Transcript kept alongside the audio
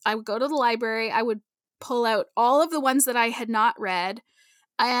I would go to the library. I would pull out all of the ones that I had not read.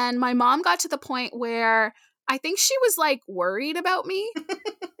 And my mom got to the point where I think she was like worried about me.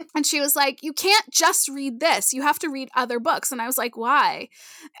 And she was like, you can't just read this. You have to read other books. And I was like, why?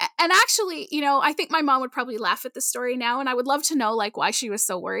 And actually, I think my mom would probably laugh at this story now. And I would love to know like why she was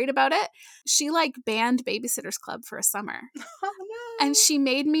so worried about it. She like banned Babysitter's Club for a summer. Oh, no. And she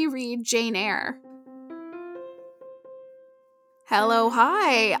made me read Jane Eyre. Hello,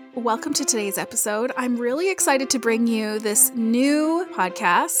 hi. Welcome to today's episode. I'm really excited to bring you this new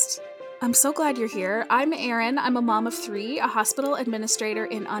podcast. I'm so glad you're here. I'm Erin. I'm a mom of 3, a hospital administrator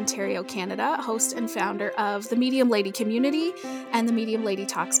in Ontario, Canada, host and founder of the Medium Lady community and the Medium Lady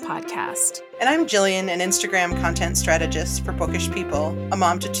Talks podcast. And I'm Jillian, an Instagram content strategist for bookish people, a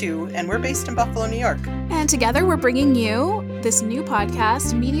mom to 2, and we're based in Buffalo, New York. And together we're bringing you this new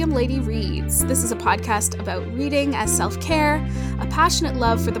podcast, Medium Lady Reads. This is a podcast about reading as self-care, a passionate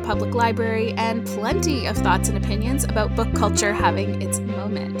love for the public library, and plenty of thoughts and opinions about book culture having its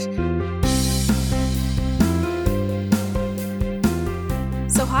moment.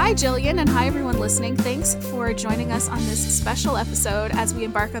 So hi, Jillian, and hi, everyone listening. Thanks for joining us on this special episode as we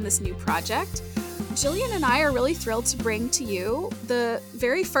embark on this new project. Jillian and I are really thrilled to bring to you the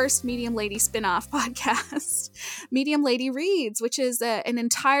very first Medium Lady spin-off podcast, Medium Lady Reads, which is an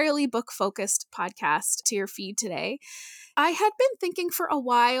entirely book-focused podcast to your feed today. I had been thinking for a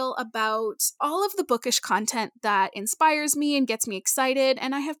while about all of the bookish content that inspires me and gets me excited,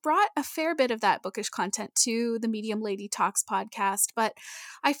 and I have brought a fair bit of that bookish content to the Medium Lady Talks podcast, but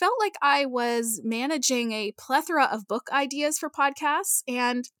I felt like I was managing a plethora of book ideas for podcasts,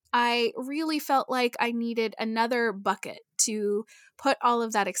 and I really felt like I needed another bucket to put all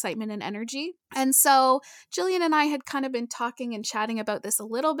of that excitement and energy. And so Jillian and I had kind of been talking and chatting about this a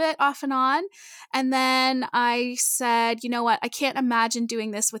little bit off and on. And then I said, you know what, I can't imagine doing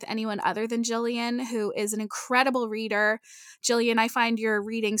this with anyone other than Jillian, who is an incredible reader. Jillian, I find your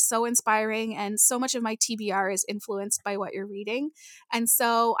reading so inspiring, and so much of my TBR is influenced by what you're reading. And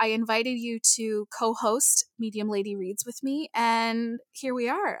so I invited you to co-host Medium Lady Reads with me, and here we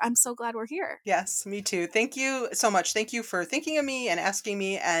are. I'm so glad we're here. Yes, me too. Thank you so much. Thank you for thinking of me and asking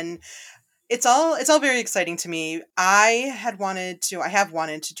me, and it's all very exciting to me. I have wanted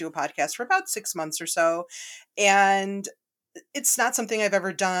to do a podcast for about 6 months or so, and it's not something I've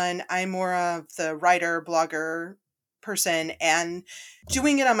ever done. I'm more of the writer, blogger person, and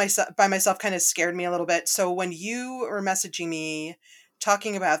doing it by myself kind of scared me a little bit. So when you were messaging me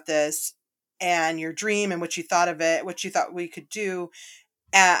talking about this and your dream and what you thought of it, what you thought we could do,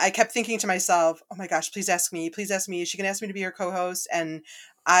 I kept thinking to myself, oh my gosh, please ask me. Is she going to ask me to be your co-host? And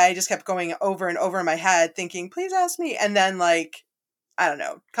I just kept going over and over in my head thinking, please ask me. And then like, I don't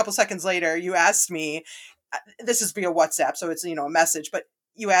know, a couple seconds later, you asked me, this is via WhatsApp, so it's, a message, but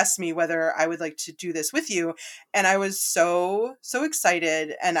you asked me whether I would like to do this with you. And I was so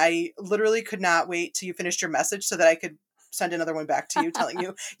excited. And I literally could not wait till you finished your message so that I could send another one back to you telling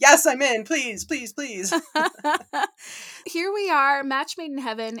you, yes, I'm in, please, please, please. Here we are, match made in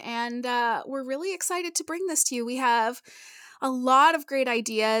heaven, and we're really excited to bring this to you. We have a lot of great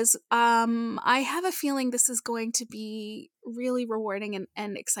ideas. I have a feeling this is going to be really rewarding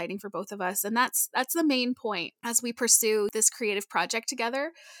and exciting for both of us. And that's the main point as we pursue this creative project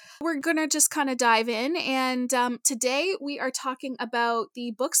together. We're going to just kind of dive in. And today we are talking about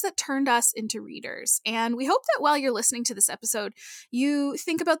the books that turned us into readers. And we hope that while you're listening to this episode, you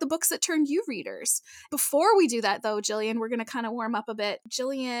think about the books that turned you readers. Before we do that, though, Jillian, we're going to kind of warm up a bit.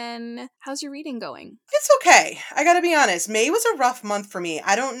 Jillian, how's your reading going? It's okay. I got to be honest. May was a rough month for me.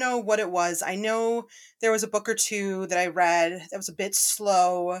 I don't know what it was. I know there was a book or two that I read that was a bit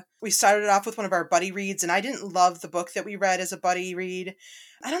slow. We started off with one of our buddy reads, and I didn't love the book that we read as a buddy read.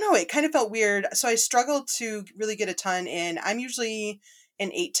 I don't know. It kind of felt weird. So I struggled to really get a ton in. I'm usually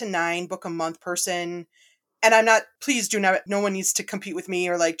an 8 to 9 book a month person. And I'm not, please do not, no one needs to compete with me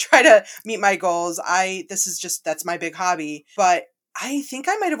or like try to meet my goals. That's my big hobby. But I think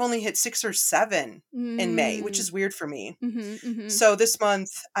I might have only hit 6 or 7 in May, which is weird for me. So this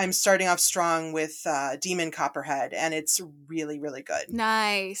month I'm starting off strong with Demon Copperhead, and it's really, really good.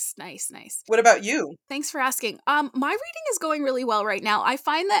 Nice. What about you? Thanks for asking. My reading is going really well right now. I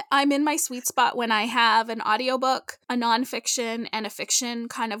find that I'm in my sweet spot when I have an audiobook, a nonfiction, and a fiction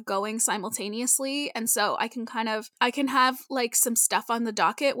kind of going simultaneously. And so I can have like some stuff on the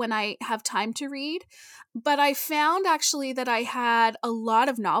docket when I have time to read. But I found actually that I had a lot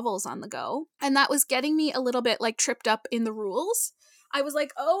of novels on the go, and that was getting me a little bit like tripped up in the rules. I was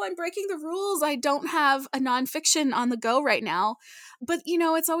like, oh, I'm breaking the rules. I don't have a nonfiction on the go right now. But,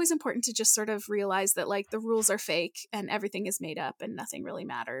 it's always important to just sort of realize that like the rules are fake and everything is made up and nothing really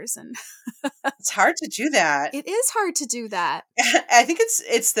matters. And It's hard to do that. it is hard to do that. I think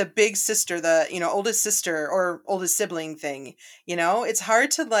it's the big sister, the, oldest sister or oldest sibling thing. It's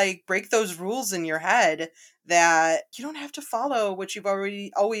hard to like break those rules in your head that you don't have to follow what you've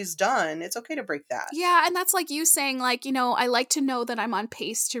already always done. It's okay to break that. Yeah, and that's like you saying like, I like to know that I'm on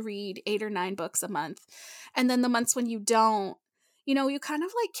pace to read 8 or 9 books a month. And then the months when you don't, you kind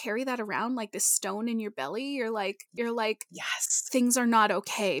of like carry that around like this stone in your belly. You're like, Yes. things are not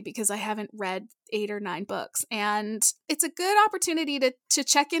okay because I haven't read 8 or 9 books. And it's a good opportunity to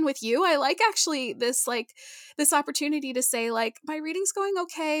check in with you. I like actually this opportunity to say like, my reading's going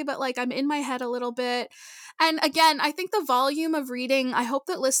okay, but like I'm in my head a little bit. And again, I think the volume of reading, I hope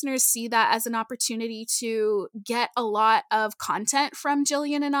that listeners see that as an opportunity to get a lot of content from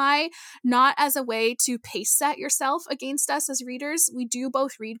Jillian and I, not as a way to pace set yourself against us as readers. We do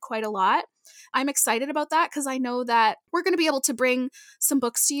both read quite a lot. I'm excited about that because I know that we're going to be able to bring some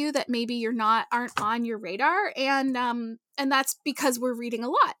books to you that maybe aren't on your radar, and that's because we're reading a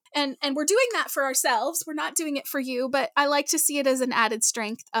lot, and we're doing that for ourselves. We're not doing it for you, but I like to see it as an added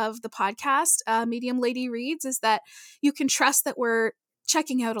strength of the podcast. Medium Lady Reads is that you can trust that we're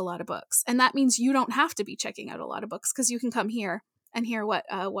checking out a lot of books, and that means you don't have to be checking out a lot of books because you can come here and hear what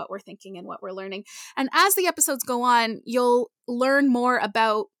we're thinking and what we're learning. And as the episodes go on, you'll learn more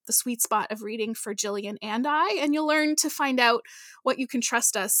about the sweet spot of reading for Jillian and I, and you'll learn to find out what you can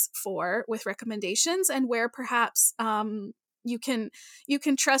trust us for with recommendations and where perhaps you can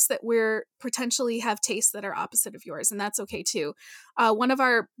trust that we're potentially have tastes that are opposite of yours, and that's okay too. One of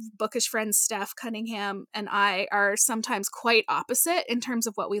our bookish friends, Steph Cunningham, and I are sometimes quite opposite in terms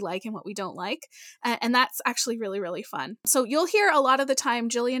of what we like and what we don't like, and that's actually really, really fun. So you'll hear a lot of the time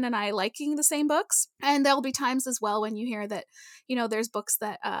Jillian and I liking the same books, and there'll be times as well when you hear that there's books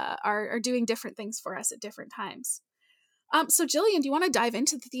that are doing different things for us at different times. So Jillian, do you want to dive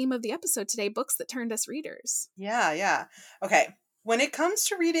into the theme of the episode today, books that turned us readers? Yeah. Okay. When it comes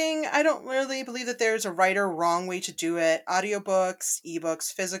to reading, I don't really believe that there's a right or wrong way to do it. Audiobooks,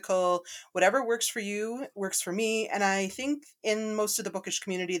 ebooks, physical, whatever works for you works for me. And I think in most of the bookish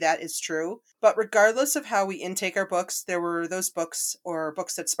community that is true. But regardless of how we intake our books, there were those books or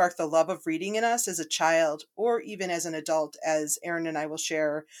books that sparked the love of reading in us as a child or even as an adult, as Erin and I will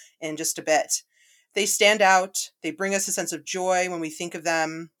share in just a bit. They stand out. They bring us a sense of joy when we think of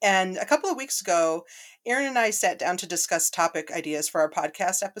them. And a couple of weeks ago, Erin and I sat down to discuss topic ideas for our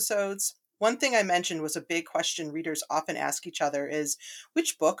podcast episodes. One thing I mentioned was a big question readers often ask each other is,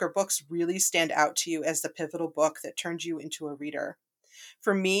 which book or books really stand out to you as the pivotal book that turned you into a reader?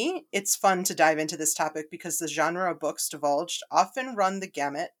 For me, it's fun to dive into this topic because the genre of books divulged often run the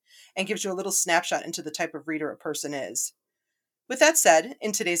gamut and gives you a little snapshot into the type of reader a person is. With that said,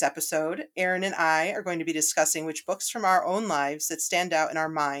 in today's episode, Erin and I are going to be discussing which books from our own lives that stand out in our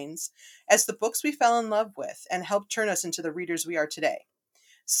minds as the books we fell in love with and helped turn us into the readers we are today.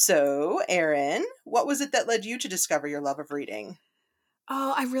 So, Erin, what was it that led you to discover your love of reading?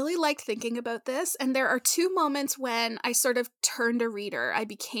 Oh, I really like thinking about this. And there are 2 moments when I sort of turned a reader. I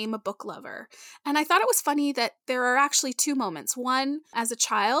became a book lover. And I thought it was funny that there are actually 2 moments. One as a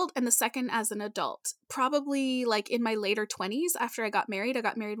child and the second as an adult. Probably like in my later 20s after I got married. I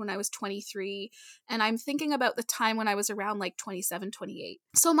got married when I was 23. And I'm thinking about the time when I was around like 27, 28.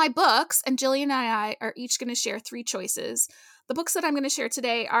 So my books, and Jillian and I are each going to share 3 choices. The books that I'm going to share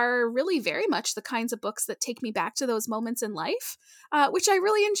today are really very much the kinds of books that take me back to those moments in life, which I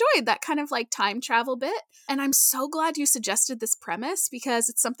really enjoyed, that kind of like time travel bit. And I'm so glad you suggested this premise because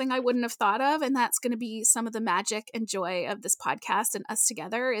it's something I wouldn't have thought of. And that's going to be some of the magic and joy of this podcast and us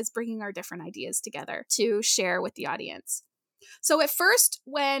together, is bringing our different ideas together to share with the audience. So at first,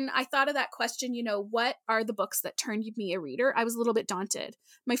 when I thought of that question, what are the books that turned me a reader? I was a little bit daunted.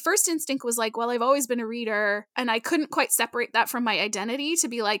 My first instinct was like, well, I've always been a reader, and I couldn't quite separate that from my identity to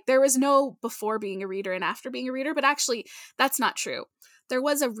be like, there was no before being a reader and after being a reader, but actually that's not true. There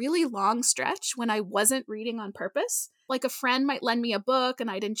was a really long stretch when I wasn't reading on purpose. Like a friend might lend me a book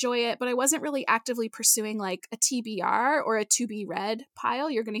and I'd enjoy it, but I wasn't really actively pursuing like a TBR or a to be read pile.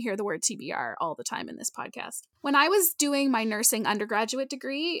 You're going to hear the word TBR all the time in this podcast. When I was doing my nursing undergraduate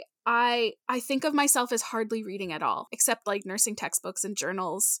degree, I think of myself as hardly reading at all, except like nursing textbooks and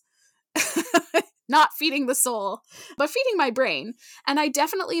journals. Not feeding the soul, but feeding my brain. And I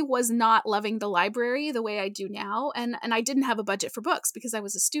definitely was not loving the library the way I do now. And I didn't have a budget for books because I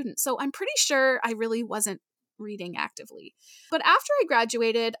was a student. So I'm pretty sure I really wasn't reading actively. But after I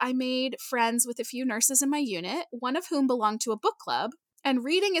graduated, I made friends with a few nurses in my unit, one of whom belonged to a book club. And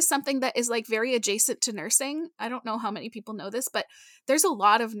reading is something that is like very adjacent to nursing. I don't know how many people know this, but there's a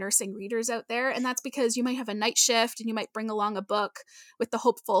lot of nursing readers out there. And that's because you might have a night shift and you might bring along a book with the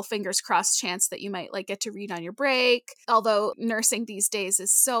hopeful, fingers crossed chance that you might like get to read on your break. Although nursing these days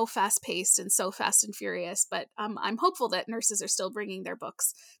is so fast paced and so fast and furious, but I'm hopeful that nurses are still bringing their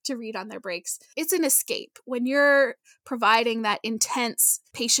books to read on their breaks. It's an escape when you're providing that intense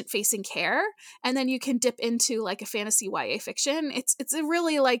patient facing care, and then you can dip into like a fantasy YA fiction. It's a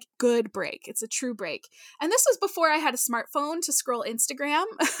really like good break. It's a true break. And this was before I had a smartphone to scroll Instagram.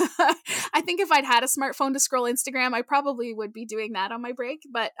 I think if I'd had a smartphone to scroll Instagram, I probably would be doing that on my break,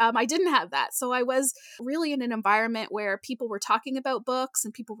 but I didn't have that. So I was really in an environment where people were talking about books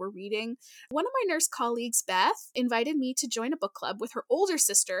and people were reading. One of my nurse colleagues, Beth, invited me to join a book club with her older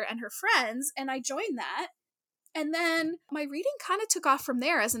sister and her friends, and I joined that. And then my reading kind of took off from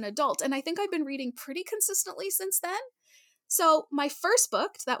there as an adult, and I think I've been reading pretty consistently since then. So my first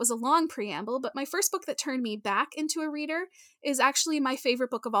book, that was a long preamble, but my first book that turned me back into a reader is actually my favorite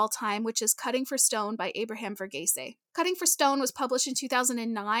book of all time, which is Cutting for Stone by Abraham Verghese. Cutting for Stone was published in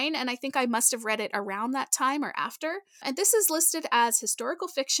 2009, and I think I must have read it around that time or after. And this is listed as historical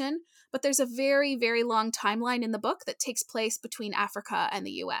fiction, but there's a very, very long timeline in the book that takes place between Africa and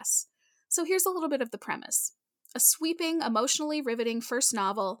the US. So here's a little bit of the premise. A sweeping, emotionally riveting first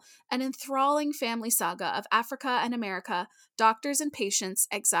novel, an enthralling family saga of Africa and America, doctors and patients,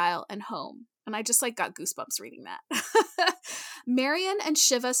 exile and home. And I just got goosebumps reading that. Marion and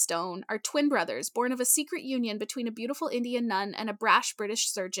Shiva Stone are twin brothers born of a secret union between a beautiful Indian nun and a brash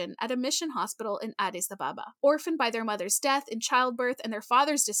British surgeon at a mission hospital in Addis Ababa. Orphaned by their mother's death in childbirth and their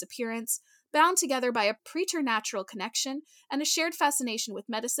father's disappearance, bound together by a preternatural connection and a shared fascination with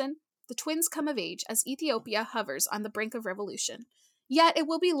medicine, the twins come of age as Ethiopia hovers on the brink of revolution. Yet it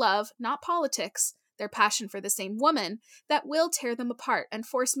will be love, not politics, their passion for the same woman, that will tear them apart and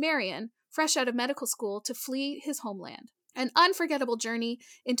force Marion, fresh out of medical school, to flee his homeland. An unforgettable journey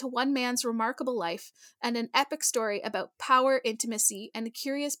into one man's remarkable life and an epic story about power, intimacy, and the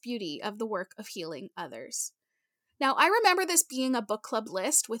curious beauty of the work of healing others. Now, I remember this being a book club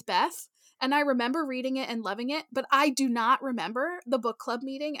list with Beth, and I remember reading it and loving it, but I do not remember the book club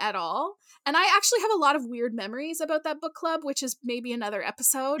meeting at all. And I actually have a lot of weird memories about that book club, which is maybe another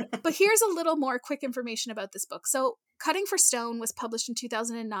episode. But here's a little more quick information about this book. So Cutting for Stone was published in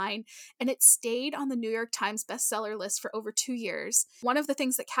 2009, and it stayed on the New York Times bestseller list for over 2 years. One of the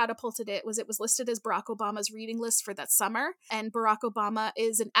things that catapulted it was listed as Barack Obama's reading list for that summer, and Barack Obama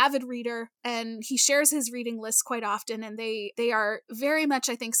is an avid reader, and he shares his reading lists quite often, and they are very much,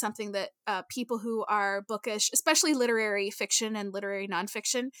 I think, something that people who are bookish, especially literary fiction and literary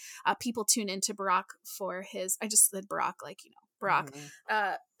nonfiction, people tune into Barack for his, I just said Barack, Barack,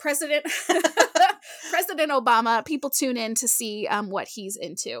 President President Obama, people tune in to see what he's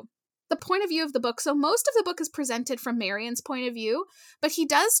into. The point of view of the book. So most of the book is presented from Marion's point of view, but he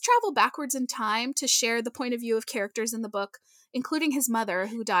does travel backwards in time to share the point of view of characters in the book, including his mother,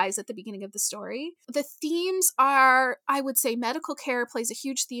 who dies at the beginning of the story. The themes are, I would say, medical care plays a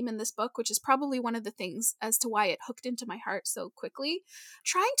huge theme in this book, which is probably one of the things as to why it hooked into my heart so quickly.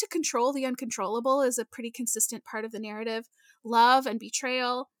 Trying to control the uncontrollable is a pretty consistent part of the narrative. Love and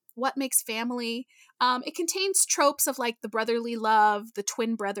betrayal, what makes family. It contains tropes of the brotherly love, the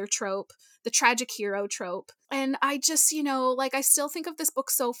twin brother trope, the tragic hero trope. And I just, I still think of this book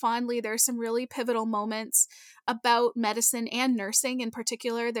so fondly. There are some really pivotal moments about medicine and nursing in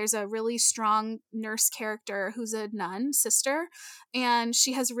particular. There's a really strong nurse character who's a nun sister, and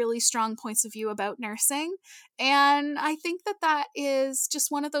she has really strong points of view about nursing. And I think that is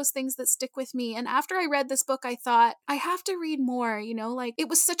just one of those things that stick with me. And after I read this book, I thought, I have to read more, it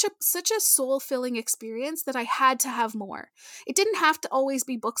was such a soul-filling experience that I had to have more. It didn't have to always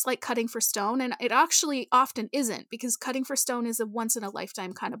be books like Cutting for Stone, and it actually often isn't, because Cutting for Stone is a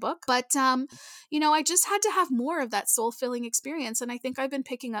once-in-a-lifetime kind of book. But, I just had to have more of that soul-filling experience, and I think I've been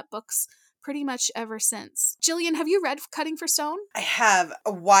picking up books pretty much ever since. Jillian, have you read Cutting for Stone? I have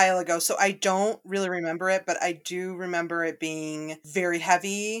a while ago, so I don't really remember it, but I do remember it being very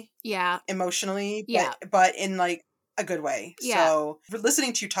heavy. Yeah. Emotionally. Yeah. But in a good way. Yeah. So for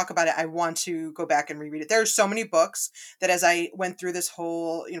listening to you talk about it, I want to go back and reread it. There are so many books that as I went through this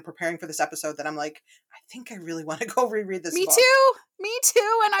whole, preparing for this episode, that I'm like, I think I really want to go reread this book. Me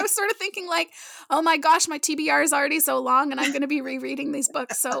too. And I was sort of thinking oh my gosh, my TBR is already so long and I'm going to be rereading these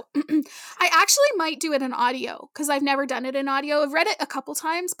books. So I actually might do it in audio, because I've never done it in audio. I've read it a couple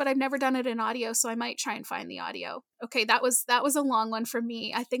times, but I've never done it in audio. So I might try and find the audio. Okay, that was a long one for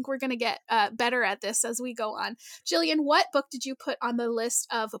me. I think we're going to get better at this as we go on. Jillian, what book did you put on the list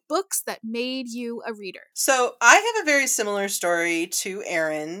of books that made you a reader? So I have a very similar story to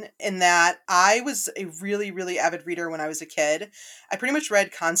Erin in that I was a really, really avid reader when I was a kid. I pretty much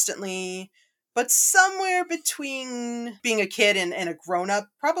read constantly, but somewhere between being a kid and a grown-up,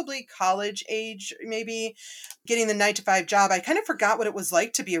 probably college age, maybe getting the 9 to 5 job, I kind of forgot what it was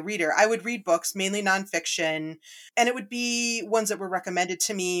like to be a reader. I would read books, mainly nonfiction, and it would be ones that were recommended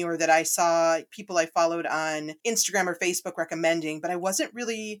to me or that I saw people I followed on Instagram or Facebook recommending, but I wasn't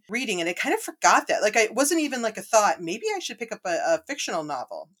really reading, and I kind of forgot that. Like, it wasn't even like a thought, maybe I should pick up a fictional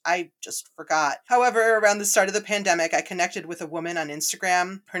novel. I just forgot. However, around the start of the pandemic, I connected with a woman on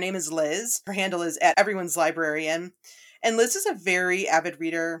Instagram. Her name is Liz. Her handle is @everyone'slibrarian. And Liz is a very avid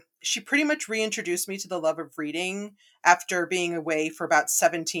reader. She pretty much reintroduced me to the love of reading after being away for about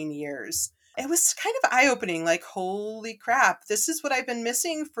 17 years. It was kind of eye-opening, like, holy crap, this is what I've been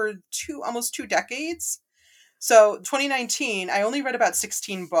missing for almost 2 decades. So 2019, I only read about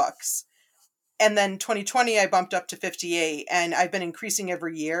 16 books. And then 2020, I bumped up to 58, and I've been increasing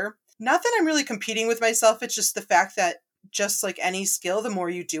every year. Not that I'm really competing with myself, it's just the fact that just like any skill, the more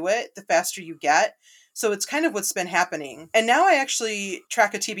you do it, the faster you get. So it's kind of what's been happening. And now I actually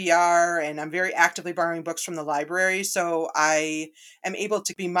track a TBR and I'm very actively borrowing books from the library. So I am able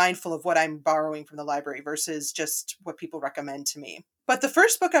to be mindful of what I'm borrowing from the library versus just what people recommend to me. But the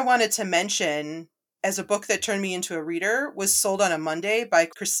first book I wanted to mention as a book that turned me into a reader was Sold on a Monday by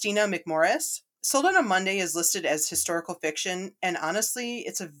Christina McMorris. Sold on a Monday is listed as historical fiction, and honestly,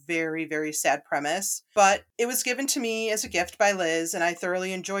 it's a very, very sad premise. But it was given to me as a gift by Liz, and I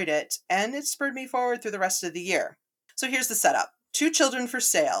thoroughly enjoyed it, and it spurred me forward through the rest of the year. So here's the setup. 2 children for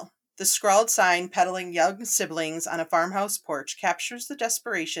sale. The scrawled sign peddling young siblings on a farmhouse porch captures the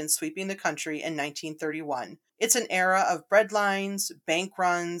desperation sweeping the country in 1931. It's an era of breadlines, bank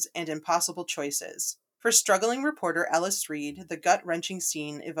runs, and impossible choices. For struggling reporter Ellis Reed, the gut-wrenching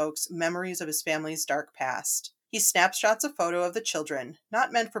scene evokes memories of his family's dark past. He snapshots a photo of the children,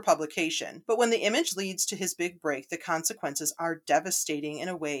 not meant for publication, but when the image leads to his big break, the consequences are devastating in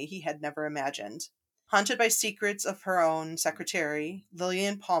a way he had never imagined. Haunted by secrets of her own secretary,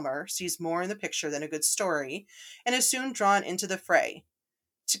 Lillian Palmer sees more in the picture than a good story, and is soon drawn into the fray.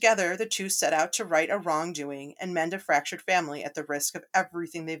 Together, the two set out to right a wrongdoing and mend a fractured family at the risk of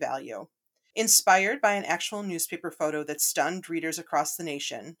everything they value. Inspired by an actual newspaper photo that stunned readers across the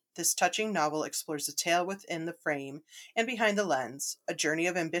nation, this touching novel explores the tale within the frame and behind the lens, a journey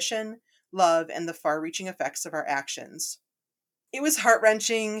of ambition, love, and the far-reaching effects of our actions. It was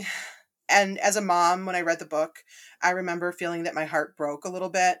heart-wrenching, and as a mom, when I read the book, I remember feeling that my heart broke a little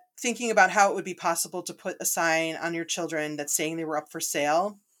bit, thinking about how it would be possible to put a sign on your children that's saying they were up for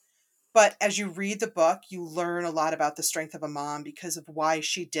sale. But as you read the book, you learn a lot about the strength of a mom because of why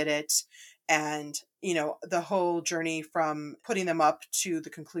she did it. And, the whole journey from putting them up to the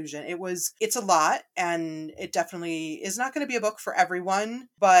conclusion. It's a lot, and it definitely is not going to be a book for everyone,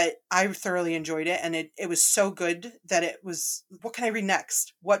 but I thoroughly enjoyed it. And it was so good that it was, what can I read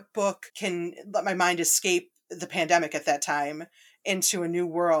next? What book can let my mind escape the pandemic at that time into a new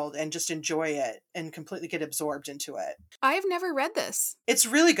world and just enjoy it and completely get absorbed into it? I've never read this. It's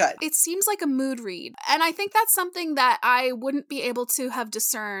really good. It seems like a mood read. And I think that's something that I wouldn't be able to have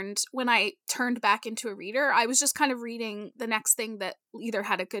discerned when I turned back into a reader. I was just kind of reading the next thing that either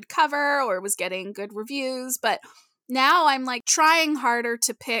had a good cover or was getting good reviews. But now I'm like trying harder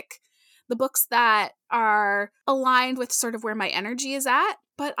to pick the books that are aligned with sort of where my energy is at.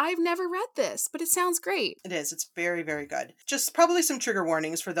 But I've never read this, but it sounds great. It is. It's very, very good. Just probably some trigger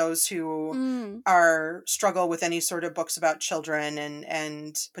warnings for those who struggle with any sort of books about children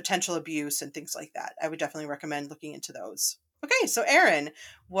and potential abuse and things like that. I would definitely recommend looking into those. Okay, so Erin,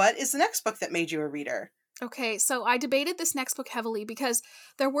 what is the next book that made you a reader? Okay, so I debated this next book heavily because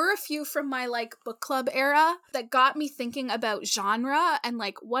there were a few from my book club era that got me thinking about genre and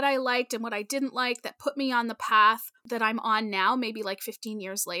what I liked and what I didn't like that put me on the path that I'm on now, maybe 15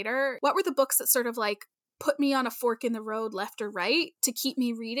 years later. What were the books that sort of put me on a fork in the road, left or right, to keep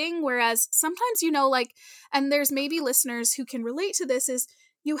me reading? Whereas sometimes, and there's maybe listeners who can relate to this, is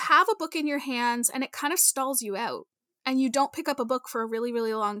you have a book in your hands and it kind of stalls you out. And you don't pick up a book for a really,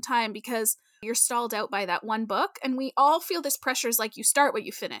 really long time because you're stalled out by that one book. And we all feel this pressure is you start what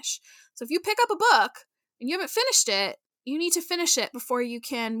you finish. So if you pick up a book and you haven't finished it, you need to finish it before you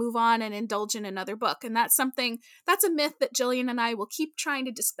can move on and indulge in another book. And that's a myth that Jillian and I will keep trying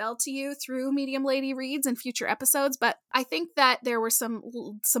to dispel to you through Medium Lady Reads in future episodes. But I think that there were some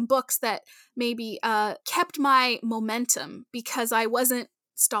books that maybe kept my momentum because I wasn't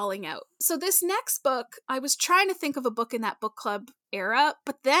stalling out. So this next book, I was trying to think of a book in that book club era,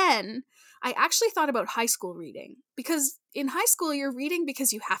 but then I actually thought about high school reading, because in high school you're reading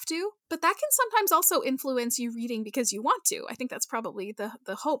because you have to, but that can sometimes also influence you reading because you want to. I think that's probably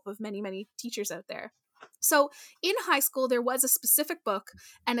the hope of many, many teachers out there. So in high school, there was a specific book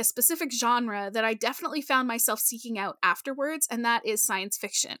and a specific genre that I definitely found myself seeking out afterwards, and that is science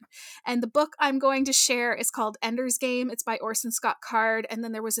fiction. And the book I'm going to share is called Ender's Game. It's by Orson Scott Card, and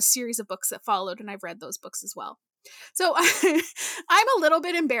then there was a series of books that followed, and I've read those books as well. So I'm a little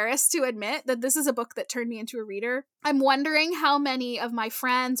bit embarrassed to admit that this is a book that turned me into a reader. I'm wondering how many of my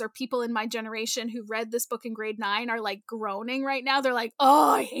friends or people in my generation who read this book in grade 9 are like groaning right now. They're like,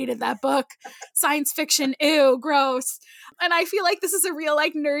 oh, I hated that book. Science fiction, ew, gross. And I feel like this is a real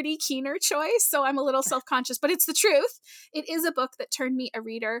like nerdy Keener choice. So I'm a little self-conscious, but it's the truth. It is a book that turned me a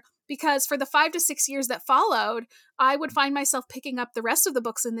reader, because for the 5 to 6 years that followed, I would find myself picking up the rest of the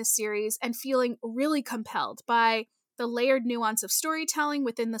books in this series and feeling really compelled by the layered nuance of storytelling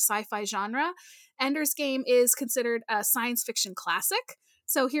within the sci-fi genre. Ender's Game is considered a science fiction classic.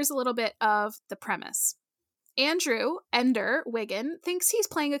 So here's a little bit of the premise. Andrew, Ender Wiggin, thinks he's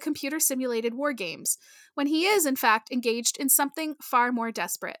playing a computer-simulated war games, when he is, in fact, engaged in something far more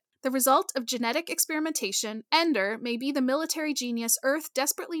desperate. The result of genetic experimentation, Ender may be the military genius Earth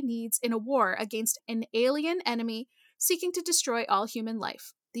desperately needs in a war against an alien enemy seeking to destroy all human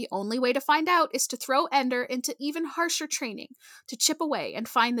life. The only way to find out is to throw Ender into even harsher training, to chip away and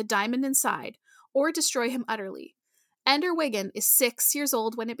find the diamond inside, or destroy him utterly. Ender Wiggin is 6 years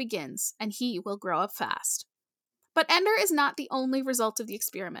old when it begins, and he will grow up fast. But Ender is not the only result of the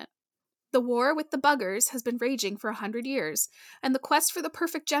experiment. The war with the buggers has been raging for 100 years, and the quest for the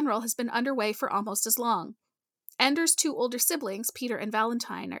perfect general has been underway for almost as long. Ender's 2 older siblings, Peter and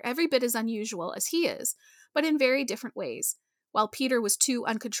Valentine, are every bit as unusual as he is, but in very different ways. While Peter was too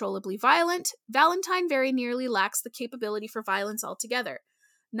uncontrollably violent, Valentine very nearly lacks the capability for violence altogether.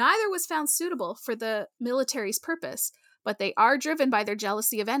 Neither was found suitable for the military's purpose, but they are driven by their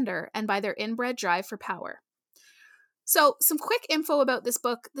jealousy of Ender and by their inbred drive for power. So, some quick info about this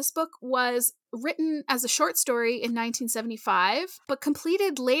book. This book was written as a short story in 1975, but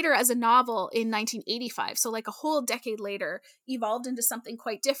completed later as a novel in 1985. So, like a whole decade later, evolved into something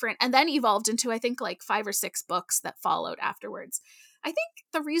quite different, and then evolved into, I think, like 5 or 6 books that followed afterwards. I think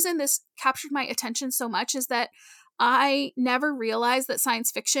the reason this captured my attention so much is that I never realized that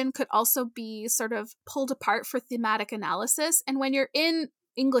science fiction could also be sort of pulled apart for thematic analysis. And when you're in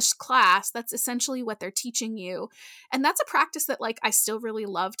English class, that's essentially what they're teaching you. And that's a practice that like I still really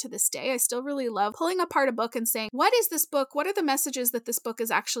love to this day. I still really love pulling apart a book and saying, what is this book? What are the messages that this book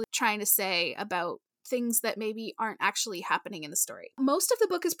is actually trying to say about things that maybe aren't actually happening in the story? Most of the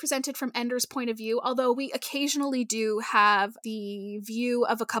book is presented from Ender's point of view, although we occasionally do have the view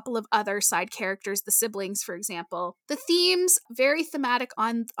of a couple of other side characters, the siblings, for example. The themes, very thematic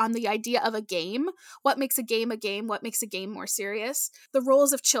on the idea of a game. What makes a game a game? What makes a game more serious? The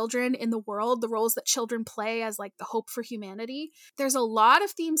roles of children in the world, the roles that children play as like the hope for humanity. There's a lot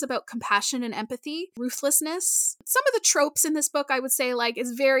of themes about compassion and empathy, ruthlessness. Some of the tropes in this book, I would say, like,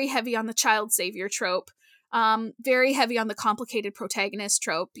 is very heavy on the child savior trope. Very heavy on the complicated protagonist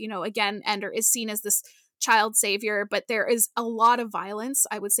trope. You know, again, Ender is seen as this child savior, but there is a lot of violence.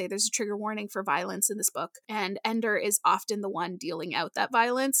 I would say there's a trigger warning for violence in this book, and Ender is often the one dealing out that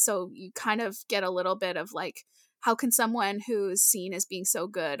violence. So you kind of get a little bit of like, how can someone who's seen as being so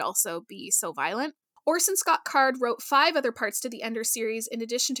good also be so violent? Orson Scott Card wrote 5 other parts to the Ender series, in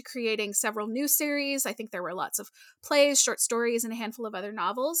addition to creating several new series. I think there were lots of plays, short stories, and a handful of other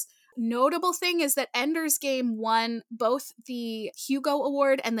novels. Notable thing is that Ender's Game won both the Hugo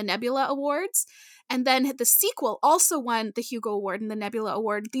Award and the Nebula Awards. And then the sequel also won the Hugo Award and the Nebula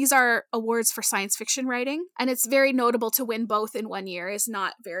Award. These are awards for science fiction writing. And it's very notable to win both in one year. It's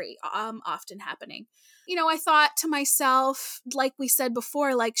not very often happening. You know, I thought to myself, like we said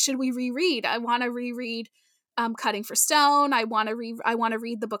before, like, should we reread? I want to reread Cutting for Stone. I want to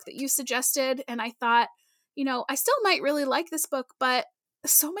read the book that you suggested. And I thought, you know, I still might really like this book, but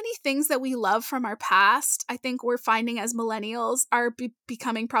so many things that we love from our past, I think we're finding as millennials are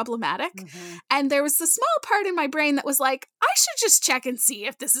becoming problematic. Mm-hmm. And there was a small part in my brain that was like, I should just check and see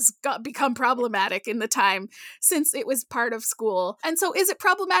if this has become problematic in the time since it was part of school. And so is it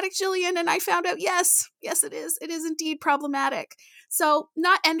problematic, Jillian? And I found out, yes, it is. It is indeed problematic. So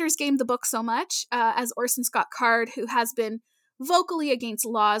not Ender's Game, the book, so much as Orson Scott Card, who has been vocally against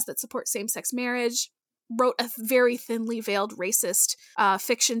laws that support same-sex marriage. wrote a very thinly veiled racist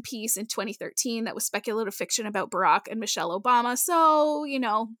fiction piece in 2013 that was speculative fiction about Barack and Michelle Obama. So,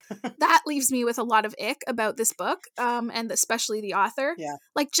 that leaves me with a lot of ick about this book, and especially the author. Yeah.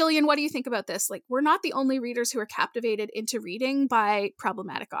 Like, Jillian, what do you think about this? Like, we're not the only readers who are captivated into reading by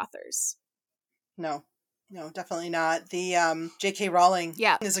problematic authors. No, definitely not. The J.K. Rowling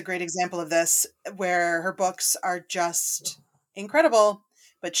is a great example of this, where her books are just incredible,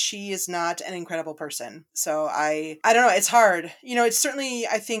 but she is not an incredible person. So I don't know. It's hard. It's certainly,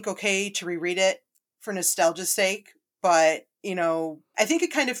 I think, okay to reread it for nostalgia's sake, but I think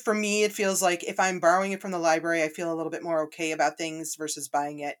it kind of, for me, it feels like if I'm borrowing it from the library, I feel a little bit more okay about things versus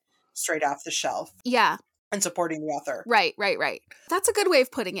buying it straight off the shelf. Yeah. And supporting the author. Right. That's a good way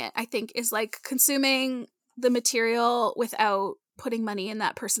of putting it, I think, is like consuming the material without putting money in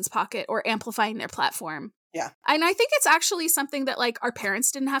that person's pocket or amplifying their platform. Yeah. And I think it's actually something that like our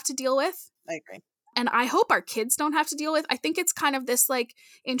parents didn't have to deal with. I agree. And I hope our kids don't have to deal with. I think it's kind of this like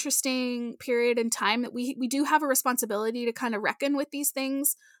interesting period in time that we do have a responsibility to kind of reckon with these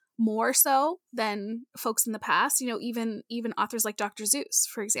things more so than folks in the past, even authors like Dr. Seuss,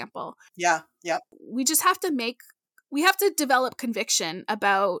 for example. Yeah. We just have to we have to develop conviction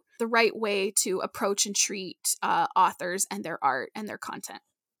about the right way to approach and treat authors and their art and their content.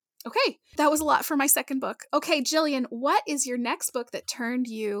 Okay, that was a lot for my second book. Okay, Jillian, what is your next book that turned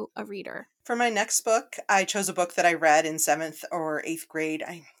you a reader? For my next book, I chose a book that I read in 7th or 8th grade.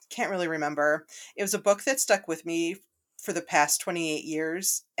 I can't really remember. It was a book that stuck with me for the past 28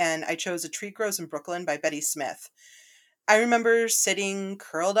 years, and I chose A Tree Grows in Brooklyn by Betty Smith. I remember sitting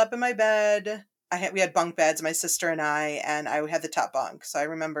curled up in my bed. We had bunk beds, my sister and I had the top bunk. So I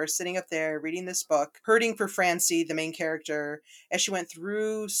remember sitting up there reading this book, hurting for Francie, the main character, as she went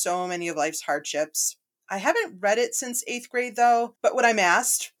through so many of life's hardships. I haven't read it since 8th grade, though, but when I'm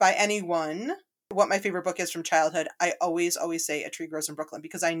asked by anyone what my favorite book is from childhood, I always say A Tree Grows in Brooklyn,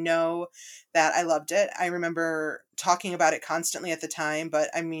 because I know that I loved it. I remember talking about it constantly at the time, but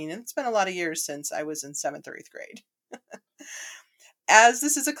I mean, it's been a lot of years since I was in 7th or 8th grade. As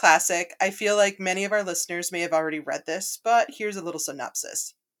this is a classic, I feel like many of our listeners may have already read this, but here's a little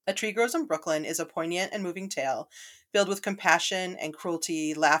synopsis. A Tree Grows in Brooklyn is a poignant and moving tale, filled with compassion and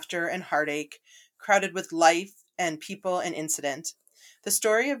cruelty, laughter and heartache, crowded with life and people and incident. The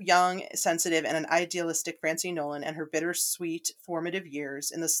story of young, sensitive, and an idealistic Francie Nolan and her bittersweet formative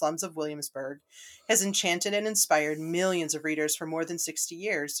years in the slums of Williamsburg has enchanted and inspired millions of readers for more than 60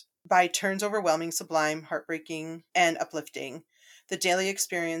 years. By turns overwhelming, sublime, heartbreaking, and uplifting, the daily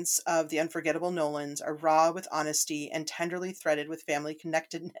experience of the unforgettable Nolans are raw with honesty and tenderly threaded with family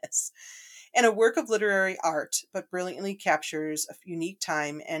connectedness. And a work of literary art, but brilliantly captures a unique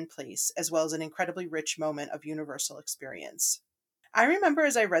time and place, as well as an incredibly rich moment of universal experience. I remember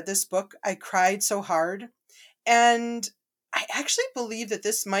as I read this book, I cried so hard, and I actually believe that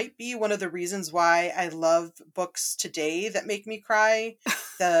this might be one of the reasons why I love books today that make me cry.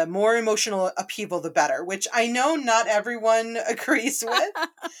 The more emotional upheaval, the better, which I know not everyone agrees with,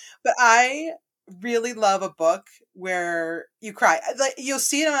 but I really love a book where you cry. Like, you'll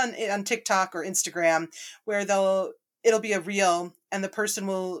see it on TikTok or Instagram where it'll be a reel and the person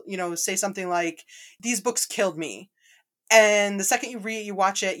will, say something like, "These books killed me." And the second you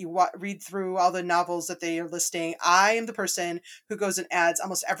watch it, read through all the novels that they are listing. I am the person who goes and adds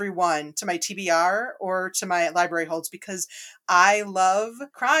almost every one to my TBR or to my library holds, because I love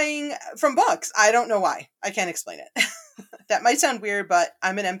crying from books. I don't know why. I can't explain it. That might sound weird, but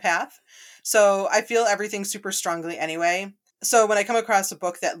I'm an empath. So I feel everything super strongly anyway. So when I come across a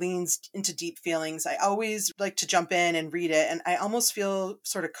book that leans into deep feelings, I always like to jump in and read it. And I almost feel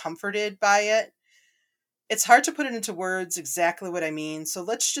sort of comforted by it. It's hard to put it into words exactly what I mean, so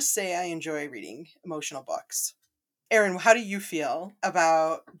let's just say I enjoy reading emotional books. Erin, how do you feel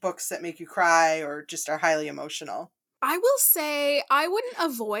about books that make you cry or just are highly emotional? I will say I wouldn't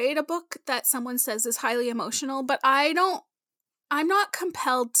avoid a book that someone says is highly emotional, but I'm not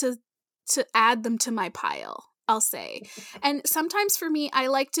compelled to add them to my pile, I'll say. And sometimes for me, I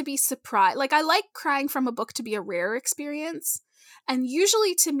like to be surprised. Like, I like crying from a book to be a rare experience. And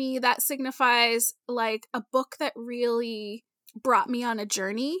usually to me, that signifies like a book that really brought me on a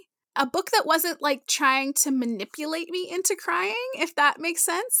journey. A book that wasn't like trying to manipulate me into crying, if that makes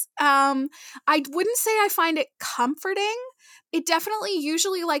sense. I wouldn't say I find it comforting. It definitely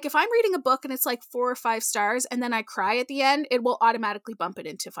usually, like, if I'm reading a book and it's like 4 or 5 stars and then I cry at the end, it will automatically bump it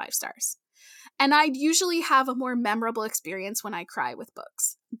into 5 stars. And I usually have a more memorable experience when I cry with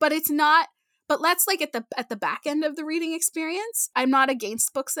books. But that's like at the back end of the reading experience. I'm not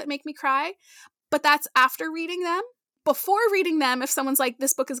against books that make me cry, but that's after reading them. before reading them, if someone's like,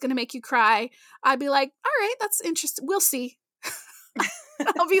 this book is going to make you cry, I'd be like, all right, that's interesting. We'll see.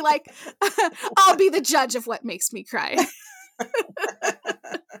 I'll be like, I'll be the judge of what makes me cry.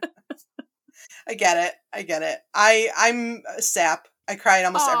 I get it. I'm a sap. I cry at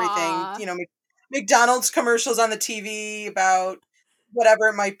almost everything. You know, McDonald's commercials on the TV about whatever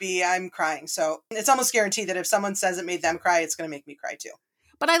it might be, I'm crying. So it's almost guaranteed that if someone says it made them cry, it's going to make me cry too.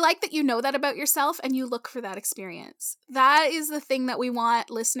 But I like that you know that about yourself and you look for that experience. That is the thing that we want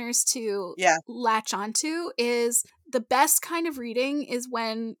listeners to latch onto, is the best kind of reading is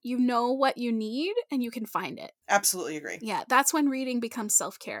when you know what you need and you can find it. Absolutely agree. Yeah, that's when reading becomes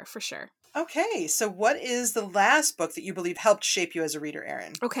self-care for sure. Okay, so what is the last book that you believe helped shape you as a reader,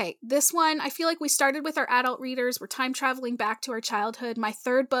 Erin? Okay, this one, I feel like we started with our adult readers. We're time traveling back to our childhood. My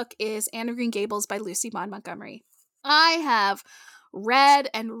third book is Anne of Green Gables by Lucy Maud Montgomery. I have read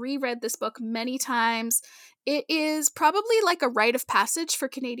and reread this book many times. It is probably like a rite of passage for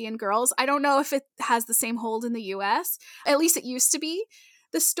Canadian girls. I don't know if it has the same hold in the US. At least it used to be.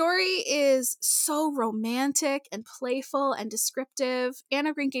 The story is so romantic and playful and descriptive. Anne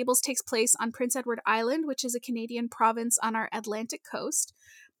of Green Gables takes place on Prince Edward Island, which is a Canadian province on our Atlantic coast.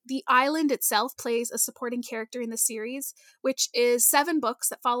 The island itself plays a supporting character in the series, which is 7 books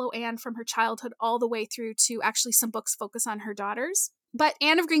that follow Anne from her childhood all the way through to actually some books focus on her daughters. But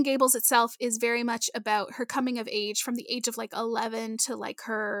Anne of Green Gables itself is very much about her coming of age from the age of like 11 to like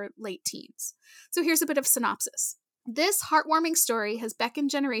her late teens. So here's a bit of synopsis. This heartwarming story has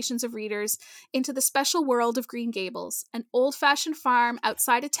beckoned generations of readers into the special world of Green Gables, an old-fashioned farm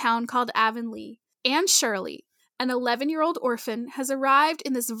outside a town called Avonlea. Anne Shirley, an 11-year-old orphan, has arrived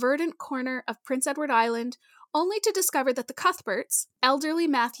in this verdant corner of Prince Edward Island only to discover that the Cuthberts, elderly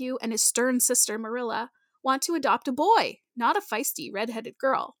Matthew and his stern sister Marilla, want to adopt a boy, not a feisty red-headed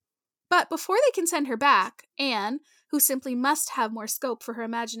girl. But before they can send her back, Anne, who simply must have more scope for her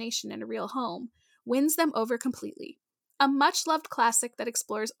imagination in a real home, wins them over completely. A much-loved classic that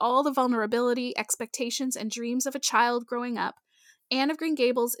explores all the vulnerability, expectations, and dreams of a child growing up, Anne of Green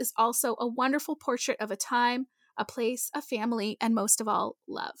Gables is also a wonderful portrait of a time, a place, a family, and most of all,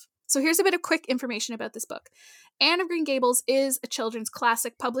 love. So here's a bit of quick information about this book. Anne of Green Gables is a children's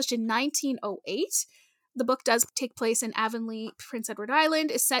classic published in 1908. The book does take place in Avonlea, Prince Edward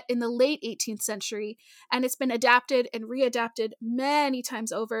Island, is set in the late 18th century, and it's been adapted and readapted many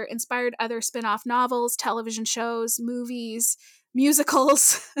times over, inspired other spin-off novels, television shows, movies,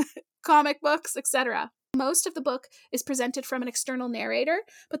 musicals, comic books, etc. Most of the book is presented from an external narrator,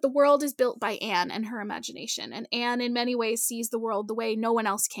 but the world is built by Anne and her imagination. And Anne, in many ways, sees the world the way no one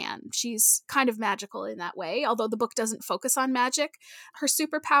else can. She's kind of magical in that way, although the book doesn't focus on magic. Her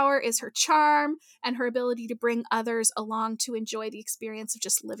superpower is her charm and her ability to bring others along to enjoy the experience of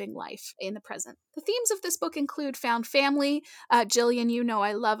just living life in the present. The themes of this book include found family. Jillian, you know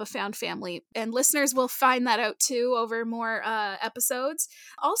I love a found family, and listeners will find that out too over more episodes.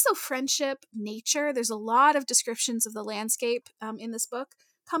 Also friendship, nature. There's a lot of descriptions of the landscape in this book.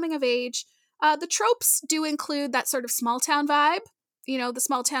 Coming of age. The tropes do include that sort of small town vibe. You know, the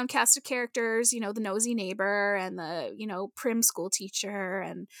small town cast of characters, you know, the nosy neighbor and the, you know, prim school teacher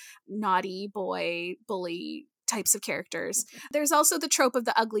and naughty boy, bully types of characters. There's also the trope of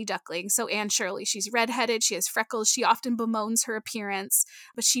the ugly duckling. So Anne Shirley, she's redheaded, she has freckles, she often bemoans her appearance,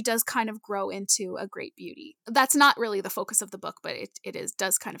 but she does kind of grow into a great beauty. That's not really the focus of the book, but it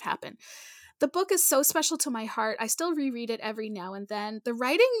does kind of happen. The book is so special to my heart. I still reread it every now and then. The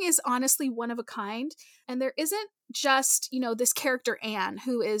writing is honestly one of a kind, and there isn't just, you know, this character Anne,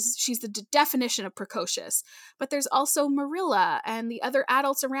 she's the definition of precocious, but there's also Marilla and the other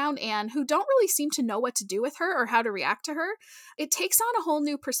adults around Anne who don't really seem to know what to do with her or how to react to her. It takes on a whole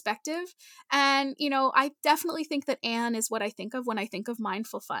new perspective, and, you know, I definitely think that Anne is what I think of when I think of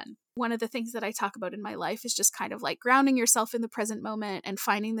mindful fun. One of the things that I talk about in my life is just kind of like grounding yourself in the present moment and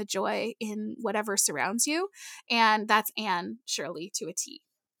finding the joy in whatever surrounds you, and that's Anne Shirley to a T.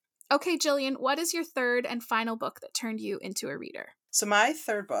 Okay, Jillian, what is your third and final book that turned you into a reader? So my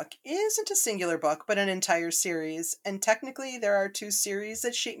third book isn't a singular book, but an entire series. And technically, there are 2 series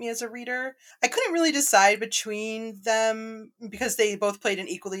that shaped me as a reader. I couldn't really decide between them because they both played an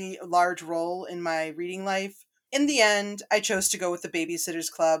equally large role in my reading life. In the end, I chose to go with The Babysitter's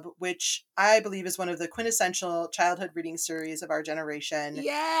Club, which I believe is one of the quintessential childhood reading series of our generation.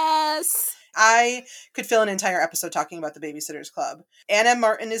 Yes! I could fill an entire episode talking about The Babysitter's Club. Anne M.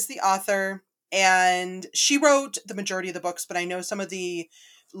 Martin is the author, and she wrote the majority of the books, but I know some of the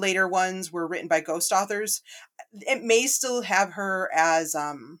later ones were written by ghost authors. It may still have her as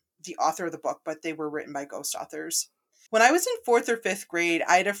the author of the book, but they were written by ghost authors. When I was in 4th or 5th grade,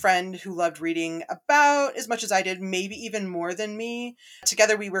 I had a friend who loved reading about as much as I did, maybe even more than me.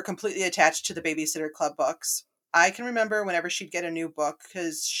 Together, we were completely attached to the Babysitter Club books. I can remember whenever she'd get a new book,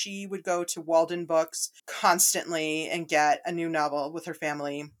 because she would go to Walden Books constantly and get a new novel with her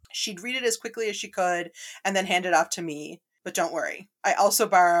family. She'd read it as quickly as she could and then hand it off to me. But don't worry, I also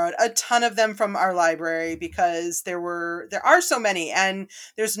borrowed a ton of them from our library because there are so many, and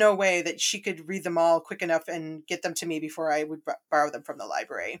there's no way that she could read them all quick enough and get them to me before I would borrow them from the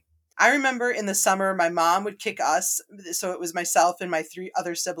library. I remember in the summer, my mom would kick us, so it was myself and my 3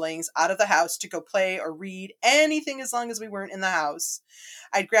 other siblings, out of the house to go play or read anything as long as we weren't in the house.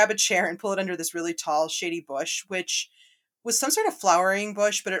 I'd grab a chair and pull it under this really tall, shady bush, which was some sort of flowering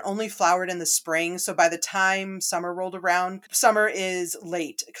bush, but it only flowered in the spring. So by the time summer rolled around, summer is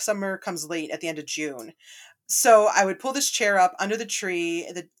late. Summer comes late at the end of June. So I would pull this chair up under the tree,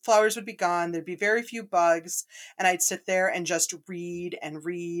 the flowers would be gone, there'd be very few bugs, and I'd sit there and just read and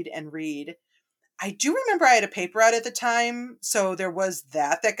read and read. I do remember I had a paper out at the time, so there was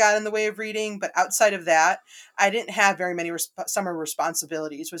that got in the way of reading, but outside of that, I didn't have very many summer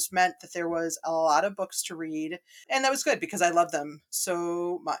responsibilities, which meant that there was a lot of books to read, and that was good because I love them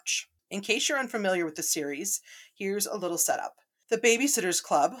so much. In case you're unfamiliar with the series, here's a little setup. The Babysitters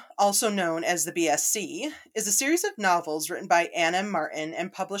Club, also known as the BSC, is a series of novels written by Ann M. Martin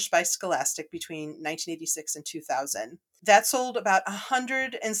and published by Scholastic between 1986 and 2000. That sold about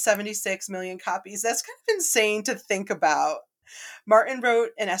 176 million copies. That's kind of insane to think about. Martin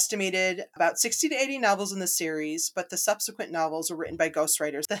wrote an estimated about 60 to 80 novels in the series, but the subsequent novels were written by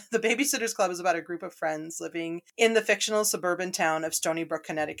ghostwriters. The Babysitters Club is about a group of friends living in the fictional suburban town of Stony Brook,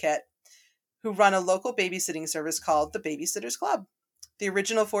 Connecticut, who run a local babysitting service called the Babysitters Club. The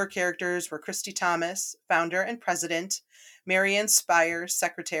original 4 characters were Christy Thomas, founder and president, Marianne Spire,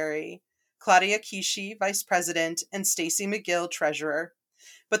 secretary, Claudia Kishi, vice president, and Stacy McGill, treasurer.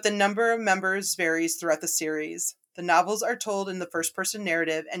 But the number of members varies throughout the series. The novels are told in the first-person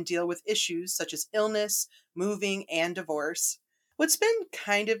narrative and deal with issues such as illness, moving, and divorce. What's been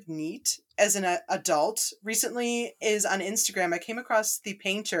kind of neat as an adult recently is on Instagram, I came across the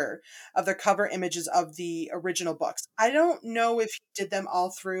painter of the cover images of the original books. I don't know if he did them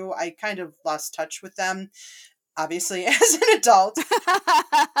all through. I kind of lost touch with them, obviously, as an adult.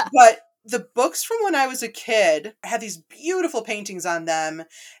 But the books from when I was a kid had these beautiful paintings on them.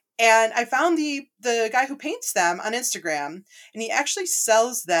 And I found the guy who paints them on Instagram, and he actually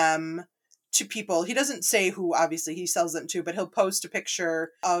sells them to people. He doesn't say who, obviously, he sells them to, but he'll post a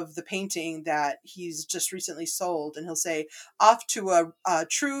picture of the painting that he's just recently sold, and he'll say, off to a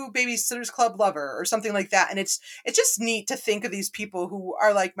true Babysitters Club lover, or something like that. And it's just neat to think of these people who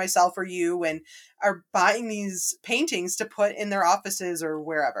are like myself or you, and are buying these paintings to put in their offices or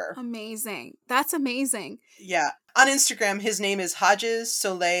wherever. Amazing. That's amazing. Yeah. On Instagram, his name is Hodges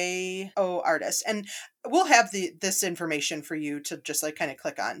Soleil Artist. And we'll have this information for you to just like kind of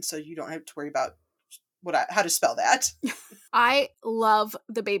click on, so you don't have to worry about how to spell that. I love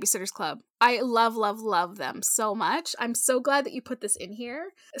the Babysitters Club. I love, love, love them so much. I'm so glad that you put this in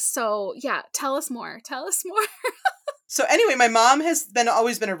here. So yeah, tell us more. So anyway, my mom has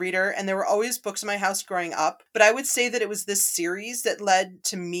always been a reader, and there were always books in my house growing up. But I would say that it was this series that led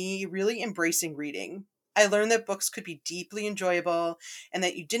to me really embracing reading. I learned that books could be deeply enjoyable, and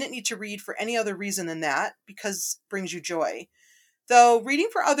that you didn't need to read for any other reason than that, because it brings you joy. Though reading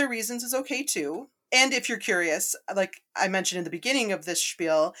for other reasons is okay too. And if you're curious, like I mentioned in the beginning of this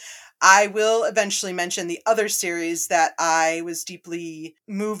spiel, I will eventually mention the other series that I was deeply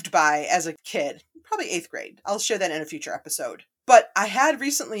moved by as a kid, probably 8th grade. I'll share that in a future episode. But I had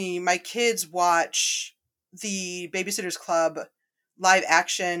recently my kids watch the Babysitters Club live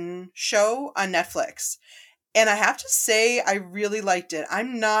action show on Netflix. And I have to say, I really liked it.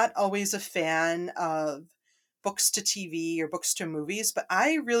 I'm not always a fan of books to TV or books to movies, but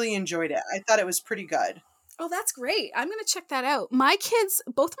I really enjoyed it. I thought it was pretty good. Oh, that's great. I'm going to check that out. My kids,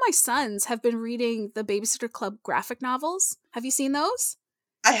 both my sons, have been reading the Babysitter Club graphic novels. Have you seen those?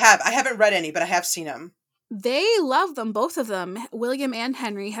 I have. I haven't read any, but I have seen them. They love them, both of them. William and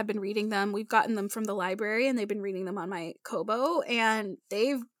Henry have been reading them. We've gotten them from the library, and they've been reading them on my Kobo, and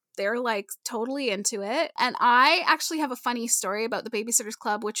they're like totally into it. And I actually have a funny story about the Babysitters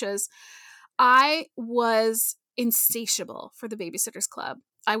Club, which is I was insatiable for the Babysitters Club.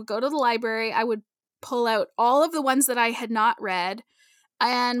 I would go to the library, I would pull out all of the ones that I had not read,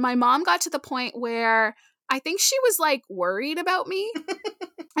 and my mom got to the point where I think she was like worried about me.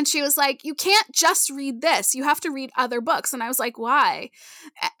 And she was like, you can't just read this. You have to read other books. And I was like, why?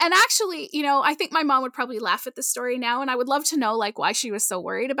 And actually, I think my mom would probably laugh at this story now, and I would love to know like why she was so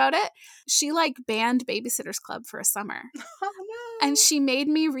worried about it. She like banned Babysitter's Club for a summer. Oh, no. And she made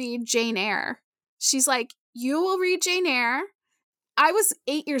me read Jane Eyre. She's like, you will read Jane Eyre. I was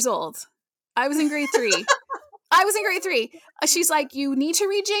 8 years old. I was in grade 3. She's like, you need to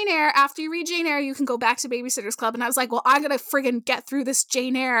read Jane Eyre. After you read Jane Eyre, you can go back to Babysitter's Club. And I was like, well, I'm going to friggin' get through this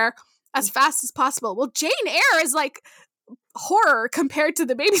Jane Eyre as fast as possible. Well, Jane Eyre is like horror compared to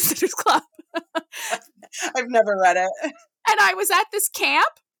the Babysitter's Club. I've never read it. And I was at this camp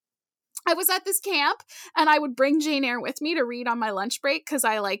and I would bring Jane Eyre with me to read on my lunch break because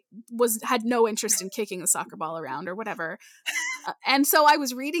I like had no interest in kicking the soccer ball around or whatever. And so I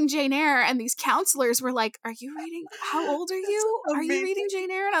was reading Jane Eyre and these counselors were like, are you reading? How old are you? Are you reading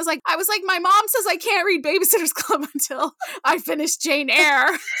Jane Eyre? And I was like, my mom says I can't read Babysitter's Club until I finish Jane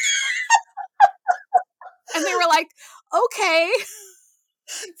Eyre. And they were like, okay.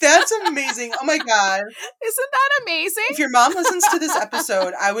 That's amazing. Oh my God. Isn't that amazing? If your mom listens to this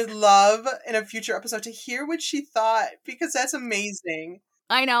episode, I would love in a future episode to hear what she thought, because that's amazing.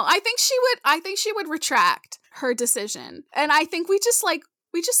 I know. I think she would retract her decision. And I think we just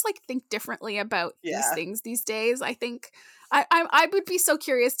think differently about these things these days. I think I would be so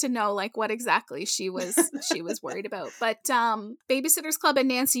curious to know like what exactly she was worried about. But Babysitter's Club and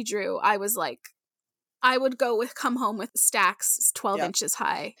Nancy Drew, I was like, I would come home with stacks 12 inches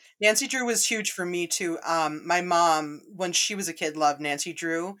high. Nancy Drew was huge for me too. My mom, when she was a kid, loved Nancy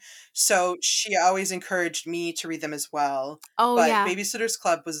Drew. So she always encouraged me to read them as well. Oh, but yeah. Babysitter's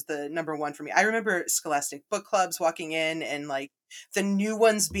Club was the number one for me. I remember Scholastic Book Clubs walking in and like the new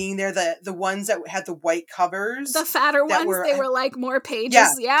ones being there, the ones that had the white covers. The fatter ones, they were like more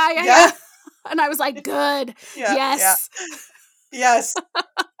pages. Yeah. And I was like, good. Yes. Yeah. Yes.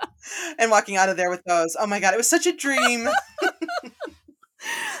 And walking out of there with those. Oh my God, it was such a dream.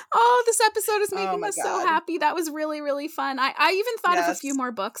 Oh, this episode is making us so happy. That was really, really fun. I even thought of a few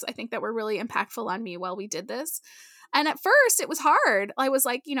more books I think that were really impactful on me while we did this. And at first it was hard. I was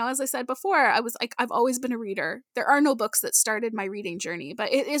like, as I said before, I was like, I've always been a reader. There are no books that started my reading journey,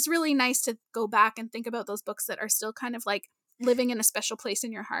 but it is really nice to go back and think about those books that are still kind of like living in a special place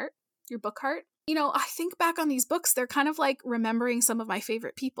in your heart, your book heart. I think back on these books, they're kind of like remembering some of my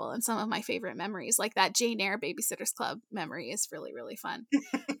favorite people and some of my favorite memories. Like that Jane Eyre Babysitter's Club memory is really, really fun.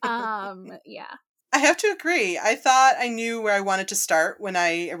 Yeah. I have to agree. I thought I knew where I wanted to start when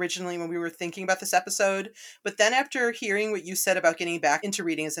we were thinking about this episode. But then after hearing what you said about getting back into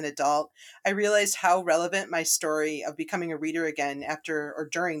reading as an adult, I realized how relevant my story of becoming a reader again after or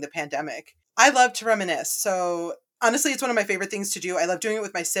during the pandemic. I love to reminisce. So honestly, it's one of my favorite things to do. I love doing it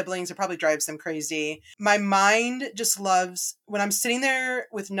with my siblings. It probably drives them crazy. My mind just loves when I'm sitting there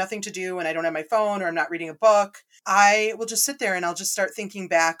with nothing to do and I don't have my phone or I'm not reading a book. I will just sit there and I'll just start thinking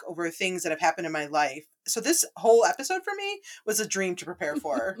back over things that have happened in my life. So this whole episode for me was a dream to prepare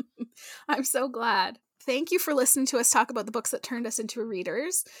for. I'm so glad. Thank you for listening to us talk about the books that turned us into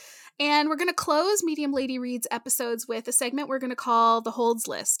readers. And we're going to close Medium Lady Reads episodes with a segment we're going to call the Holds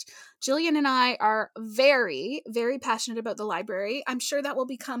List. Jillian and I are very, very passionate about the library. I'm sure that will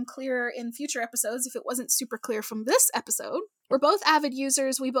become clearer in future episodes if it wasn't super clear from this episode. We're both avid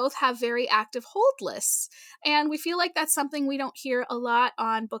users. We both have very active hold lists. And we feel like that's something we don't hear a lot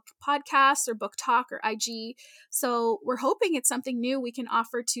on book podcasts or book talk or IG. So we're hoping it's something new we can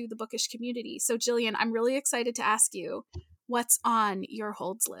offer to the bookish community. So Jillian, I'm really excited to ask you, what's on your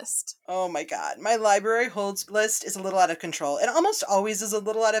holds list? Oh my God. My library holds list is a little out of control. It almost always is a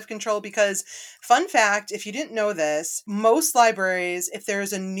little out of control because, fun fact, if you didn't know this, most libraries, if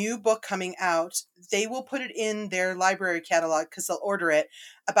there's a new book coming out, they will put it in their library catalog because they'll order it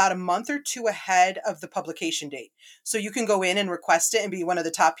about a month or two ahead of the publication date. So you can go in and request it and be one of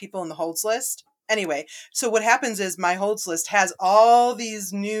the top people in the holds list. Anyway, so what happens is my holds list has all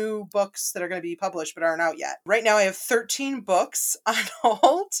these new books that are going to be published but aren't out yet. Right now I have 13 books on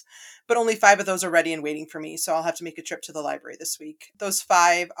hold, but only 5 of those are ready and waiting for me. So I'll have to make a trip to the library this week. Those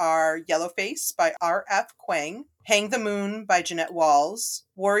 5 are Yellowface by R.F. Kuang, Hang the Moon by Jeanette Walls,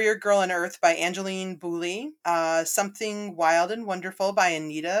 Warrior Girl on Earth by Angeline Boulley, Something Wild and Wonderful by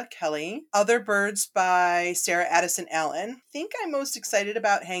Anita Kelly, Other Birds by Sarah Addison Allen. I think I'm most excited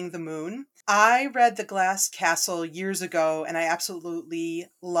about Hang the Moon. I read The Glass Castle years ago and I absolutely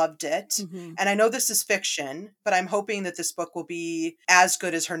loved it. Mm-hmm. And I know this is fiction, but I'm hoping that this book will be as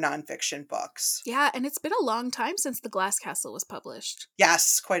good as her nonfiction books. Yeah, and it's been a long time since The Glass Castle was published.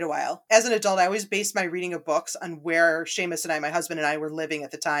 Yes, quite a while. As an adult, I always based my reading of books on where Seamus and I, my husband and I, were living at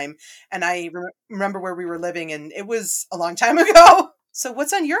the time. And I remember where we were living and it was a long time ago. So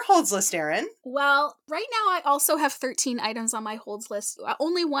what's on your holds list, Erin? Well, right now I also have 13 items on my holds list.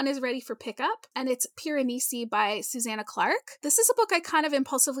 Only one is ready for pickup, and it's Piranesi by Susanna Clark. This is a book I kind of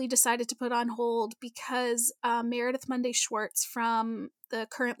impulsively decided to put on hold because Meredith Monday Schwartz from the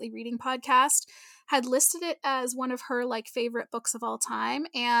Currently Reading podcast had listed it as one of her favorite books of all time,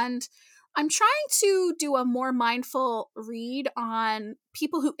 and I'm trying to do a more mindful read on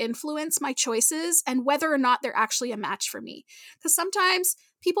people who influence my choices and whether or not they're actually a match for me. Because sometimes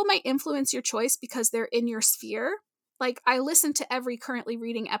people might influence your choice because they're in your sphere. I listen to every Currently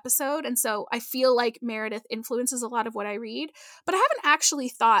Reading episode, and so I feel like Meredith influences a lot of what I read. But I haven't actually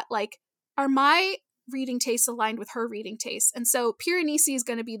thought, are my reading tastes aligned with her reading tastes? And so Piranesi is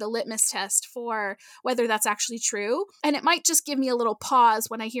going to be the litmus test for whether that's actually true. And it might just give me a little pause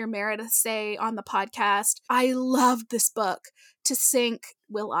when I hear Meredith say on the podcast, I loved this book, to think,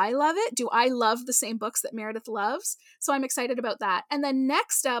 will I love it? Do I love the same books that Meredith loves? So I'm excited about that. And then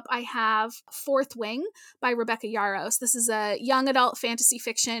next up, I have Fourth Wing by Rebecca Yarros. This is a young adult fantasy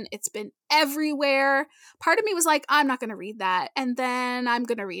fiction. It's been everywhere. Part of me was like, I'm not going to read that. And then I'm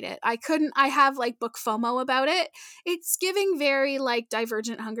going to read it. I have book FOMO about it. It's giving very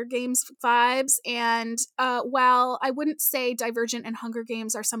Divergent Hunger Games vibes. And while I wouldn't say Divergent and Hunger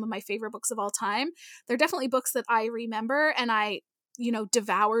Games are some of my favorite books of all time, they're definitely books that I remember and I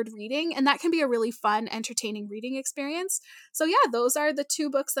devoured reading, and that can be a really fun, entertaining reading experience. So yeah, those are the two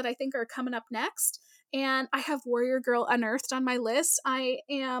books that I think are coming up next. And I have Warrior Girl Unearthed on my list. I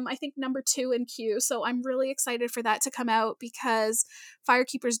think, number 2 in queue. So I'm really excited for that to come out because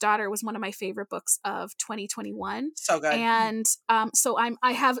Firekeeper's Daughter was one of my favorite books of 2021. So good. And so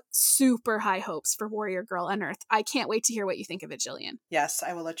I have super high hopes for Warrior Girl Unearthed. I can't wait to hear what you think of it, Jillian. Yes,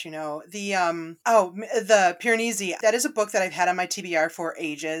 I will let you know. The Piranesi, that is a book that I've had on my TBR for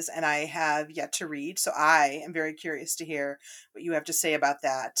ages and I have yet to read. So I am very curious to hear what you have to say about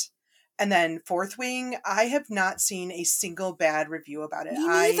that. And then Fourth Wing, I have not seen a single bad review about it. Me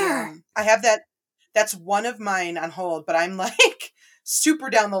neither. I have that. That's one of mine on hold, but I'm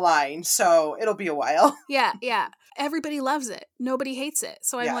super down the line, so it'll be a while. Yeah. Everybody loves it. Nobody hates it.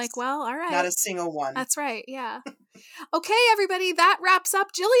 So I'm well, all right. Not a single one. That's right. Yeah. Okay, everybody, that wraps up.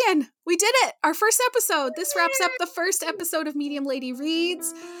 Jillian, we did it. Our first episode. This wraps up the first episode of Medium Lady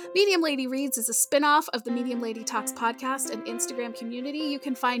Reads. Medium Lady Reads is a spinoff of the Medium Lady Talks podcast and Instagram community. You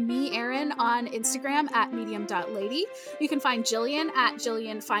can find me, Erin, on Instagram at medium.lady. You can find Jillian at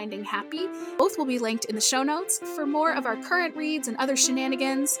JillianFindingHappy. Both will be linked in the show notes. For more of our current reads and other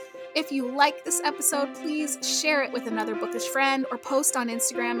shenanigans, if you like this episode, please share it with another bookish friend or post on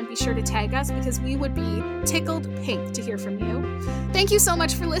Instagram and be sure to tag us because we would be tickled pink to hear from you. Thank you so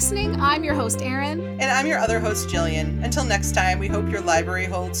much for listening. I'm your host, Erin. And I'm your other host, Jillian. Until next time, we hope your library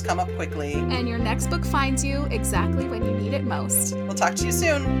holds come up quickly. And your next book finds you exactly when you need it most. We'll talk to you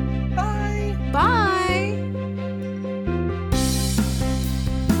soon. Bye. Bye.